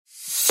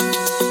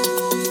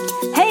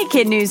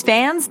Kid News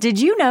fans,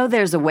 did you know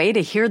there's a way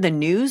to hear the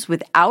news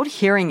without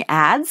hearing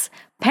ads?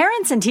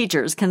 Parents and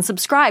teachers can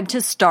subscribe to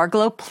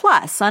Starglow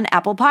Plus on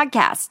Apple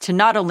Podcasts to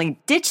not only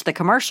ditch the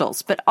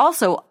commercials, but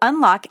also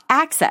unlock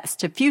access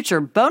to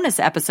future bonus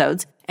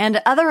episodes and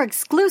other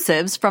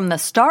exclusives from the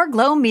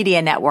Starglow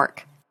Media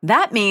Network.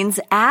 That means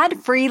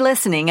ad-free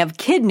listening of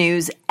Kid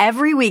News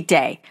every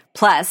weekday,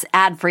 plus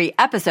ad-free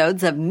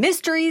episodes of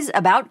Mysteries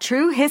About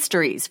True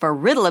Histories for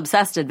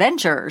riddle-obsessed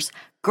adventurers,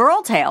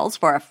 Girl Tales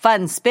for a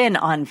fun spin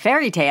on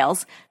fairy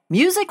tales,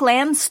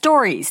 Musicland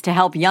Stories to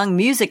help young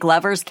music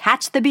lovers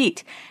catch the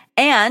beat,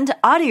 and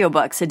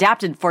audiobooks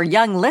adapted for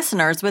young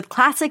listeners with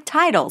classic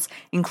titles,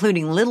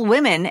 including Little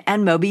Women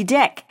and Moby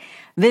Dick.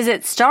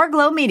 Visit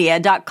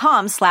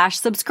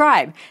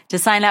starglowmedia.com/subscribe to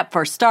sign up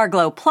for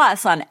Starglow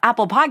Plus on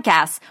Apple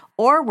Podcasts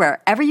or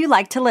wherever you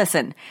like to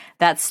listen.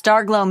 That's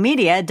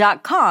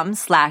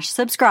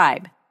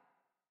starglowmedia.com/subscribe.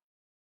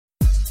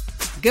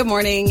 Good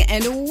morning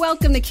and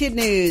welcome to Kid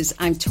News.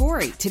 I'm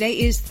Tori. Today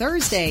is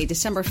Thursday,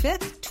 December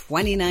 5th,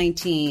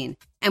 2019.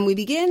 And we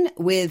begin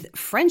with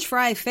French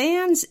fry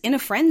fans in a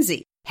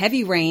frenzy.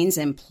 Heavy rains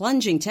and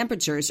plunging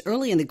temperatures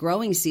early in the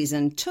growing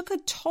season took a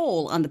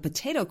toll on the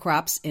potato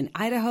crops in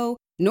Idaho,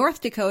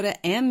 North Dakota,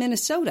 and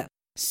Minnesota.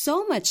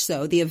 So much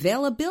so, the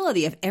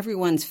availability of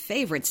everyone's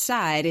favorite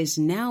side is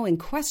now in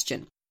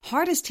question.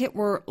 Hardest hit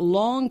were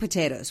long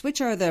potatoes, which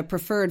are the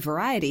preferred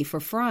variety for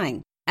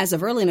frying. As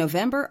of early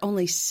November,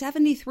 only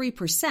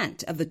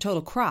 73% of the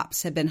total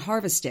crops have been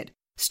harvested.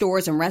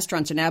 Stores and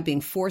restaurants are now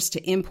being forced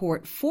to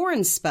import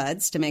foreign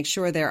spuds to make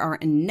sure there are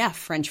enough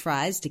French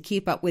fries to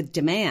keep up with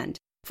demand.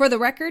 For the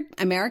record,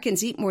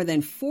 Americans eat more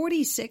than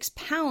 46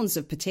 pounds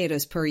of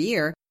potatoes per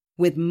year,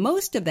 with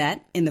most of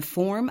that in the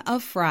form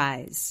of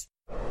fries.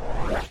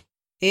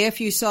 If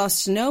you saw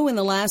snow in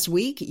the last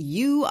week,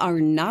 you are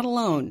not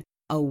alone.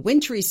 A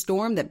wintry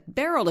storm that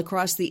barreled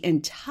across the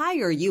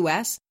entire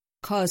U.S.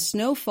 caused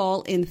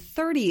snowfall in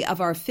 30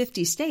 of our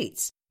 50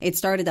 states. It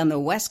started on the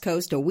West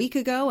Coast a week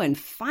ago and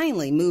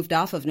finally moved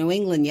off of New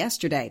England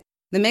yesterday.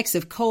 The mix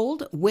of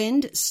cold,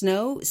 wind,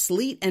 snow,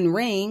 sleet, and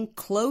rain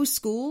closed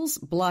schools,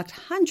 blocked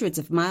hundreds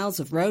of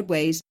miles of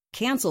roadways,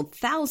 canceled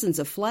thousands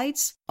of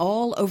flights,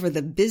 all over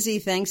the busy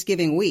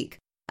Thanksgiving week.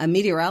 A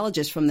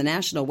meteorologist from the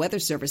National Weather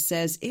Service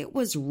says it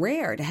was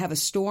rare to have a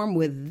storm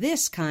with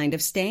this kind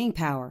of staying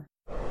power.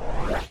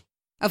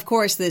 Of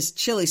course, this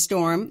chilly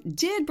storm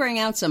did bring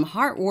out some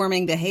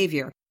heartwarming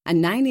behavior. A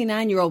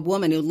 99-year-old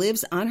woman who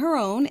lives on her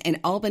own in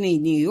Albany,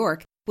 New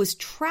York, was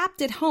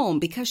trapped at home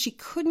because she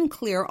couldn't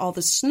clear all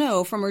the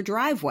snow from her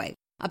driveway.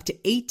 Up to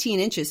 18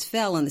 inches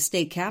fell in the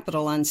state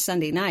capitol on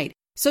Sunday night.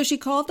 So she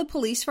called the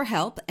police for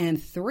help, and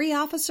 3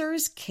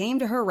 officers came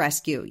to her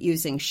rescue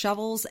using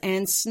shovels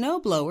and snow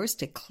blowers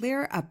to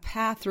clear a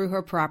path through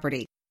her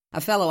property.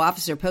 A fellow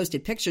officer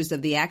posted pictures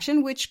of the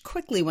action, which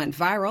quickly went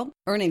viral,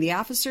 earning the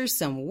officers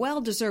some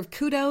well-deserved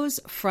kudos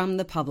from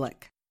the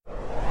public.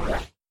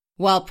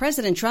 While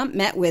President Trump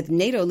met with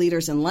NATO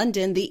leaders in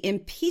London, the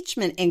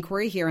impeachment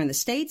inquiry here in the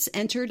States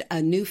entered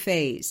a new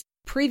phase.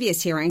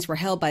 Previous hearings were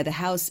held by the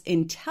House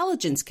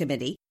Intelligence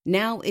Committee.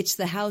 Now it's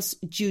the House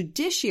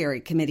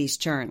Judiciary Committee's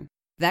turn.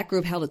 That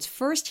group held its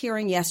first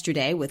hearing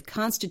yesterday with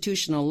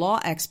constitutional law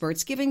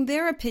experts giving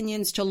their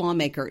opinions to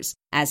lawmakers.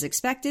 As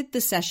expected,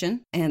 the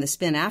session and the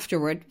spin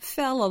afterward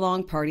fell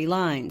along party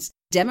lines.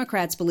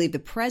 Democrats believe the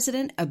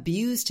president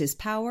abused his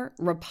power.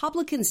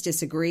 Republicans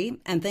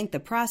disagree and think the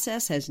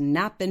process has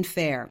not been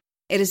fair.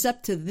 It is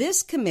up to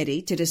this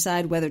committee to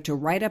decide whether to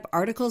write up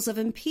articles of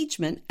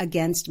impeachment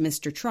against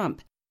Mr.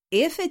 Trump.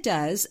 If it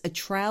does, a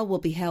trial will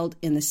be held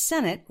in the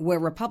Senate, where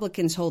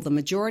Republicans hold the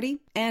majority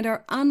and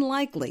are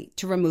unlikely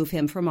to remove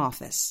him from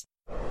office.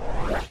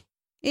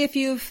 If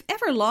you've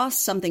ever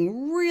lost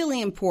something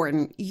really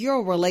important,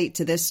 you'll relate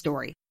to this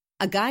story.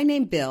 A guy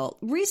named Bill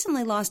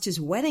recently lost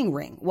his wedding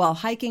ring while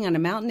hiking on a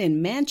mountain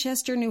in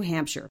Manchester, New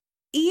Hampshire.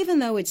 Even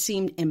though it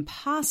seemed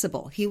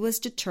impossible, he was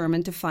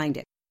determined to find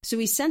it. So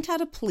he sent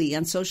out a plea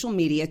on social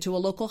media to a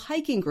local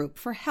hiking group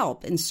for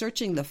help in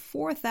searching the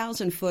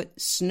 4,000-foot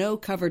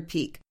snow-covered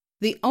peak.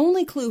 The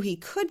only clue he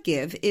could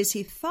give is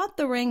he thought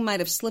the ring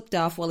might have slipped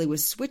off while he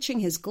was switching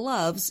his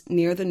gloves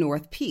near the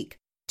North Peak.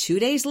 2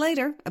 days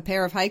later, a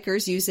pair of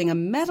hikers using a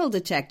metal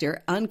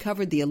detector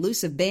uncovered the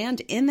elusive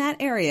band in that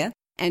area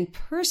and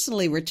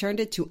personally returned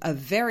it to a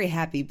very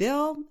happy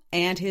Bill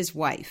and his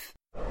wife.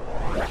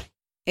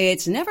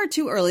 It's never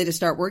too early to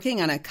start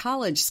working on a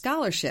college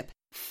scholarship.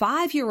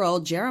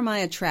 5-year-old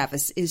Jeremiah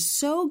Travis is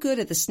so good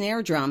at the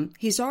snare drum,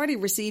 he's already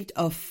received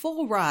a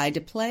full ride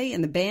to play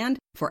in the band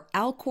for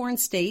Alcorn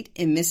State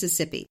in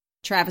Mississippi.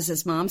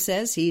 Travis's mom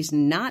says he's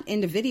not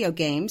into video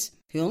games.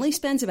 He only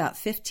spends about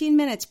 15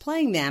 minutes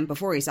playing them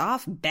before he's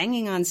off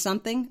banging on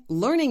something,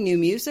 learning new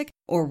music,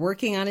 or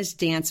working on his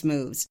dance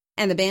moves.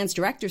 And the band's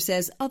director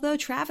says although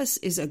Travis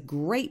is a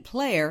great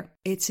player,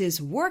 it's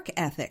his work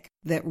ethic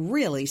that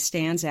really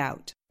stands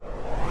out.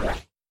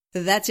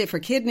 That's it for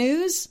Kid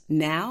News.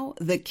 Now,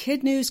 the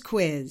Kid News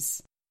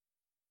quiz.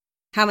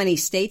 How many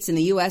states in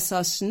the U.S.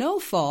 saw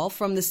snowfall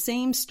from the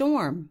same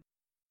storm?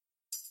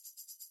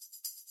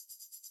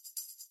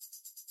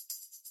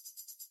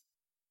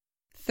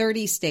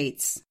 30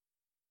 states.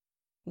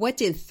 What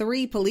did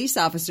 3 police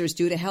officers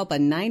do to help a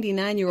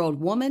 99-year-old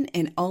woman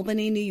in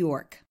Albany, New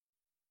York?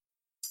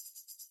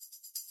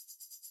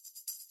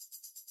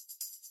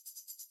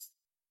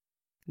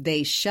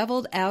 They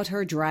shoveled out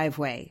her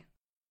driveway.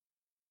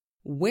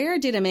 Where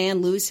did a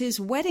man lose his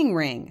wedding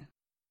ring?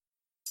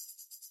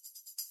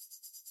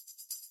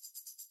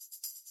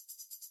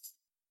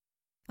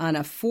 On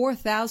a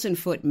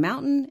 4,000-foot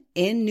mountain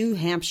in New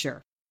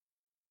Hampshire.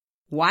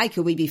 Why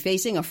could we be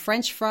facing a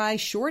French fry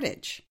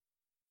shortage?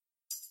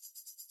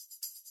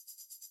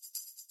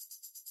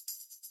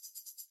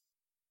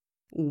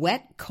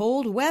 Wet,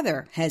 cold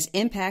weather has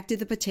impacted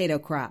the potato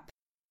crop.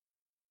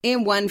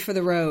 And one for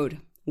the road.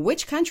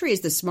 Which country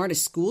is the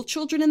smartest school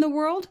children in the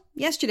world?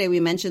 Yesterday we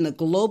mentioned the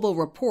global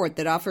report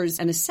that offers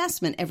an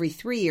assessment every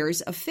 3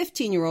 years of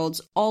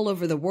 15-year-olds all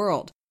over the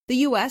world. The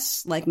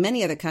U.S., like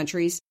many other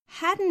countries,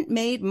 hadn't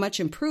made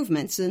much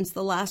improvement since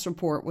the last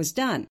report was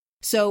done.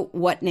 So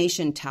what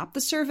nation topped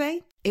the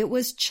survey? It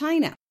was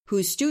China,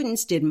 whose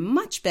students did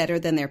much better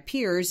than their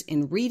peers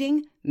in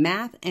reading,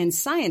 math, and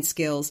science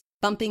skills,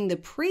 bumping the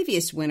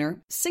previous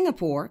winner,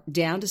 Singapore,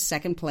 down to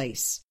second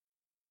place.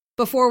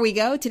 Before we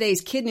go,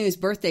 today's Kid News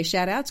birthday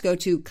shout-outs go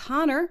to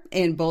Connor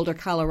in Boulder,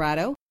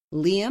 Colorado,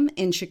 Liam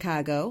in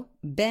Chicago,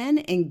 Ben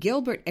in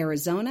Gilbert,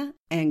 Arizona,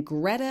 and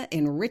Greta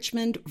in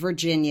Richmond,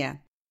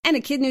 Virginia. And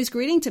a Kid News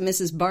greeting to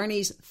Mrs.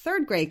 Barney's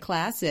 3rd grade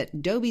class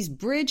at Dobie's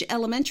Bridge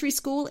Elementary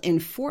School in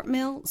Fort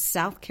Mill,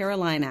 South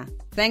Carolina.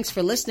 Thanks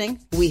for listening.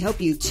 We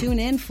hope you tune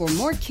in for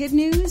more Kid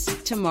News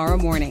tomorrow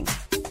morning.